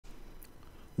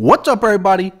What's up,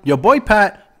 everybody? Your boy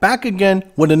Pat back again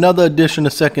with another edition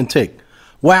of Second Take,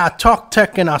 where I talk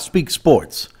tech and I speak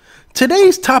sports.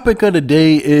 Today's topic of the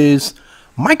day is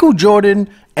Michael Jordan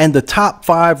and the top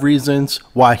 5 reasons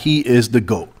why he is the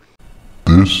GOAT.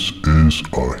 This is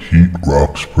a Heat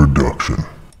Rocks production.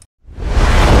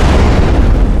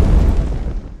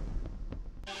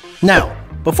 Now,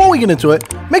 before we get into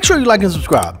it, make sure you like and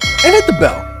subscribe and hit the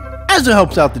bell, as it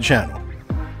helps out the channel.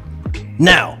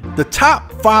 Now, the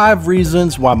top 5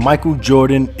 reasons why Michael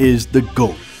Jordan is the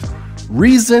GOAT.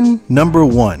 Reason number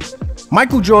 1.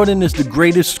 Michael Jordan is the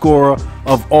greatest scorer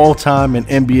of all time in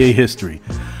NBA history.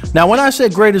 Now, when I say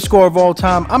greatest scorer of all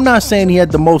time, I'm not saying he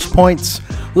had the most points.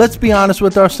 Let's be honest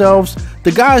with ourselves.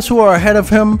 The guys who are ahead of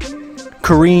him,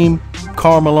 Kareem,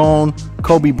 Karl Malone,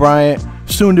 Kobe Bryant,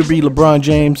 soon to be LeBron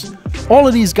James, all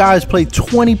of these guys played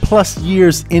 20 plus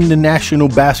years in the National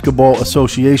Basketball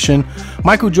Association.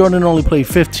 Michael Jordan only played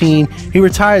 15. He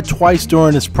retired twice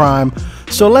during his prime.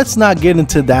 So let's not get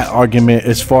into that argument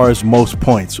as far as most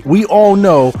points. We all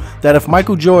know that if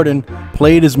Michael Jordan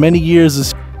played as many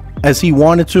years as he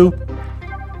wanted to,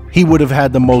 he would have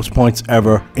had the most points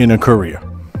ever in a career.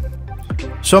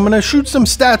 So I'm going to shoot some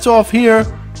stats off here.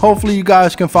 Hopefully you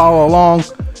guys can follow along.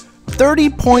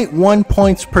 30.1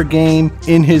 points per game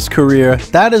in his career.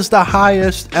 That is the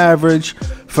highest average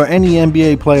for any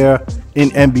NBA player in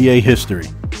NBA history.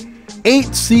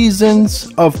 8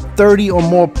 seasons of 30 or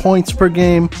more points per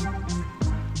game.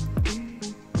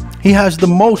 He has the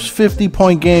most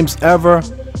 50-point games ever.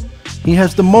 He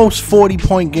has the most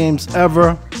 40-point games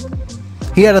ever.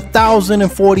 He had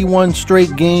 1,041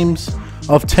 straight games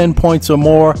of 10 points or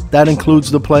more. That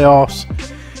includes the playoffs.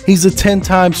 He's a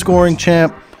 10-time scoring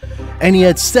champ. And he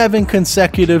had 7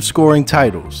 consecutive scoring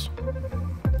titles.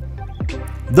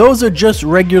 Those are just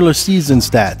regular season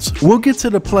stats. We'll get to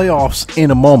the playoffs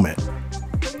in a moment.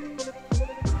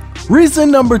 Reason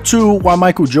number 2 why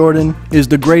Michael Jordan is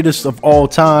the greatest of all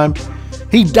time: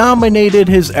 he dominated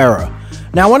his era.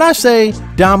 Now, when I say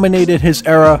dominated his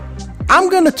era,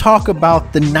 I'm going to talk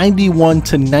about the 91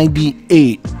 to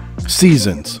 98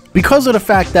 seasons, because of the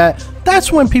fact that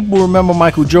that's when people remember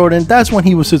Michael Jordan. That's when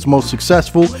he was his most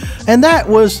successful, and that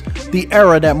was the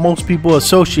era that most people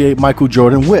associate Michael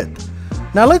Jordan with.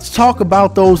 Now let's talk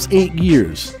about those 8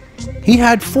 years. He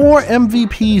had 4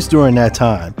 MVPs during that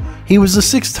time. He was a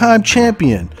 6-time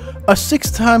champion, a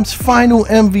 6 times final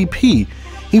MVP.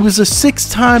 He was a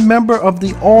 6-time member of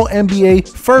the All-NBA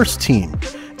first team,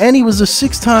 and he was a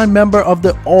 6-time member of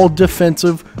the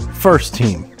All-Defensive first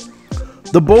team.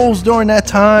 The Bulls during that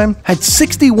time had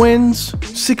 60 wins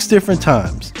 6 different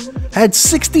times, had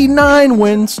 69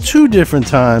 wins 2 different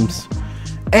times,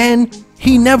 and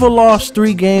he never lost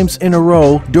 3 games in a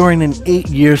row during an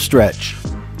 8-year stretch.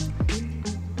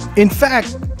 In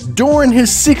fact, during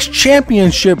his 6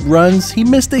 championship runs, he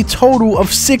missed a total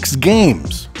of 6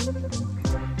 games.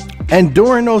 And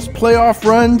during those playoff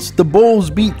runs, the Bulls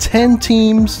beat 10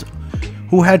 teams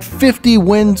who had 50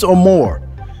 wins or more.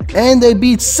 And they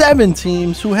beat 7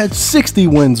 teams who had 60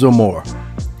 wins or more.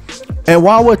 And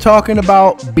while we're talking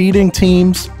about beating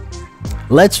teams,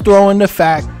 let's throw in the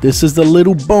fact, this is the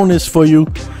little bonus for you: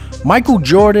 Michael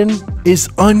Jordan is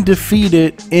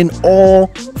undefeated in all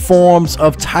forms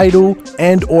of title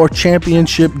and or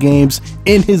championship games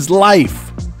in his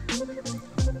life.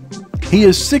 He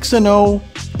is 6-0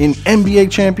 in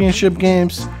NBA championship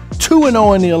games,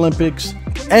 2-0 in the Olympics,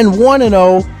 and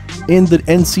 1-0 in the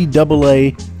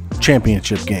NCAA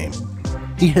championship game.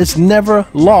 He has never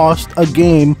lost a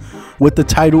game with the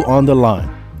title on the line.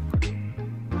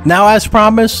 Now, as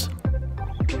promised,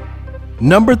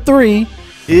 number 3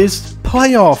 is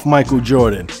playoff Michael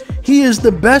Jordan. He is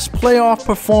the best playoff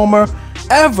performer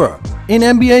ever in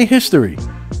NBA history.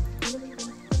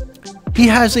 He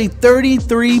has a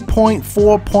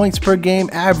 33.4 points per game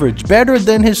average, better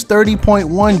than his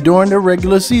 30.1 during the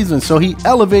regular season. So he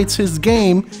elevates his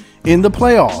game in the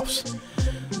playoffs.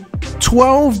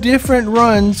 12 different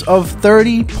runs of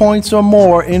 30 points or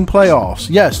more in playoffs.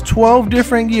 Yes, 12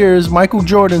 different years Michael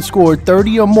Jordan scored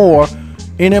 30 or more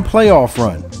in a playoff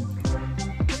run.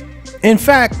 In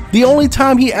fact, the only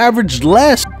time he averaged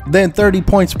less than 30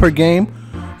 points per game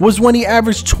was when he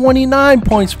averaged 29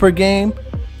 points per game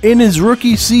in his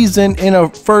rookie season in a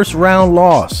first round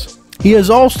loss. He has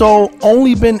also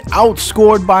only been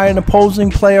outscored by an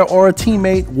opposing player or a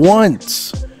teammate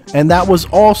once, and that was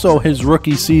also his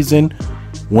rookie season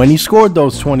when he scored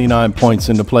those 29 points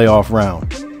in the playoff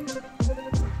round.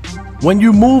 When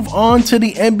you move on to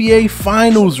the NBA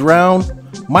Finals round,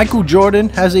 Michael Jordan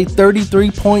has a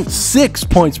 33.6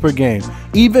 points per game,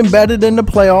 even better than the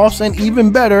playoffs and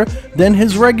even better than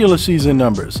his regular season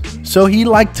numbers. So he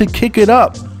liked to kick it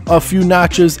up a few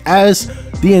notches as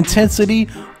the intensity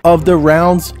of the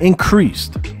rounds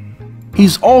increased.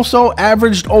 He's also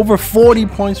averaged over 40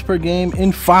 points per game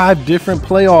in 5 different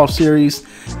playoff series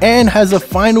and has a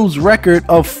finals record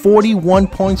of 41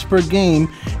 points per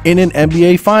game in an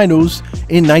NBA Finals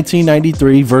in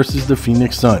 1993 versus the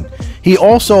Phoenix Suns. He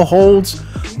also holds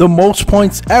the most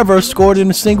points ever scored in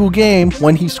a single game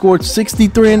when he scored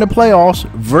 63 in the playoffs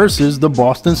versus the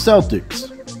Boston Celtics.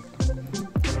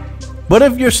 But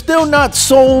if you're still not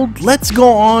sold, let's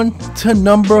go on to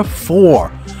number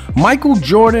 4. Michael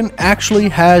Jordan actually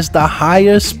has the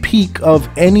highest peak of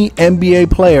any NBA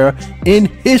player in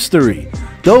history.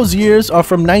 Those years are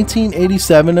from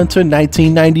 1987 until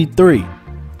 1993.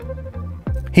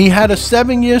 He had a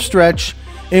 7-year stretch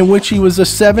in which he was a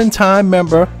 7-time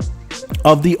member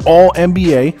of the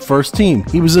All-NBA first team.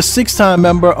 He was a 6-time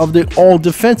member of the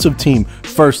All-Defensive Team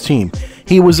first team.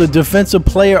 He was a Defensive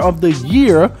Player of the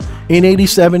Year in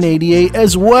 87-88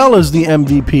 as well as the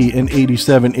MVP in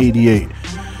 87-88.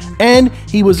 And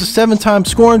he was a 7-time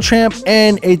scoring champ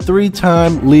and a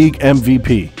 3-time league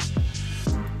MVP.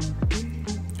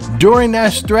 During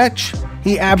that stretch,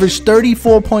 he averaged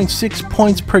 34.6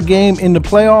 points per game in the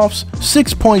playoffs,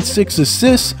 6.6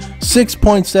 assists,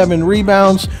 6.7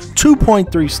 rebounds,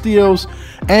 2.3 steals,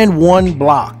 and 1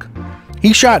 block.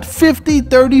 He shot 50,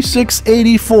 36,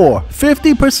 84,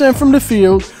 50% from the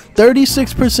field,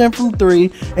 36% from 3,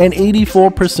 and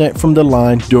 84% from the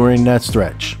line during that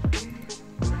stretch.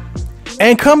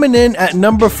 And coming in at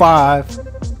number 5,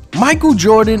 Michael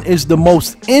Jordan is the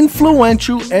most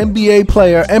influential NBA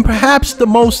player and perhaps the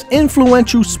most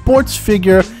influential sports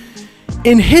figure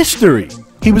in history.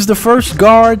 He was the first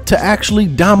guard to actually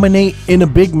dominate in a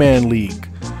big man league,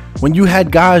 when you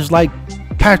had guys like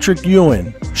Patrick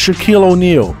Ewing, Shaquille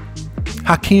O'Neal,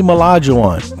 Hakeem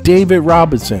Olajuwon, David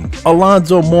Robinson,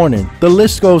 Alonzo Mourning. The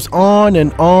list goes on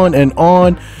and on and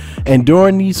on. And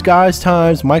during these guys'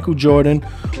 times, Michael Jordan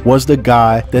was the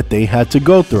guy that they had to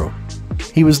go through.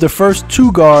 He was the first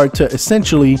 2-guard to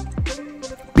essentially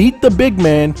beat the big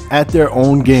man at their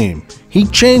own game. He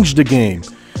changed the game.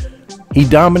 He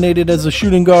dominated as a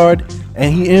shooting guard,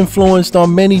 and he influenced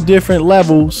on many different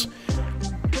levels,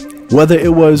 whether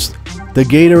it was the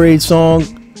Gatorade song,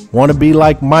 Wanna Be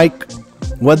Like Mike,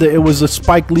 whether it was the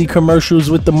Spike Lee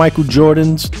commercials with the Michael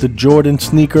Jordans, the Jordan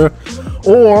sneaker,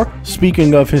 or,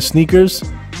 speaking of his sneakers,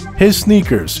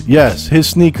 yes, his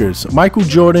sneakers. Michael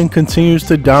Jordan continues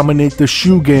to dominate the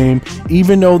shoe game,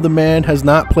 even though the man has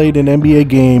not played an NBA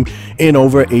game in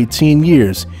over 18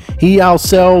 years. He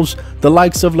outsells the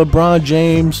likes of LeBron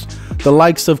James, the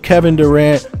likes of Kevin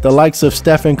Durant, the likes of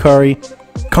Stephen Curry.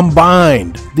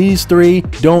 Combined, these 3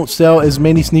 don't sell as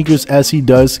many sneakers as he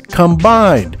does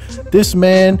combined. This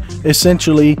man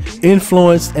essentially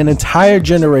influenced an entire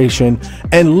generation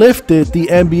and lifted the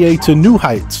NBA to new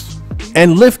heights.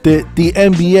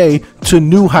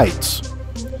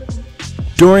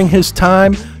 During his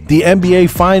time, the NBA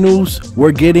Finals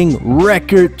were getting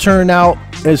record turnout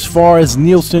as far as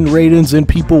Nielsen ratings and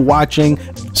people watching.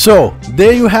 So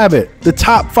there you have it, the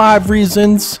top 5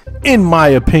 reasons, in my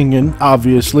opinion,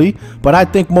 obviously, but I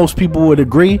think most people would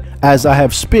agree, as I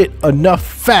have spit enough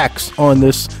facts on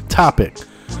this topic.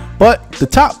 But the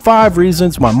top 5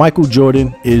 reasons why Michael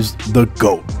Jordan is the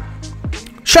GOAT.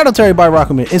 Shout out to everybody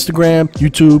rocking me on Instagram,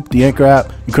 YouTube, the Anchor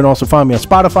app. You can also find me on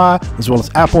Spotify, as well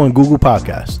as Apple and Google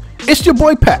Podcasts. It's your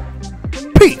boy Pat.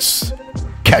 Peace.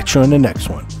 Catch you on the next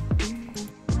one.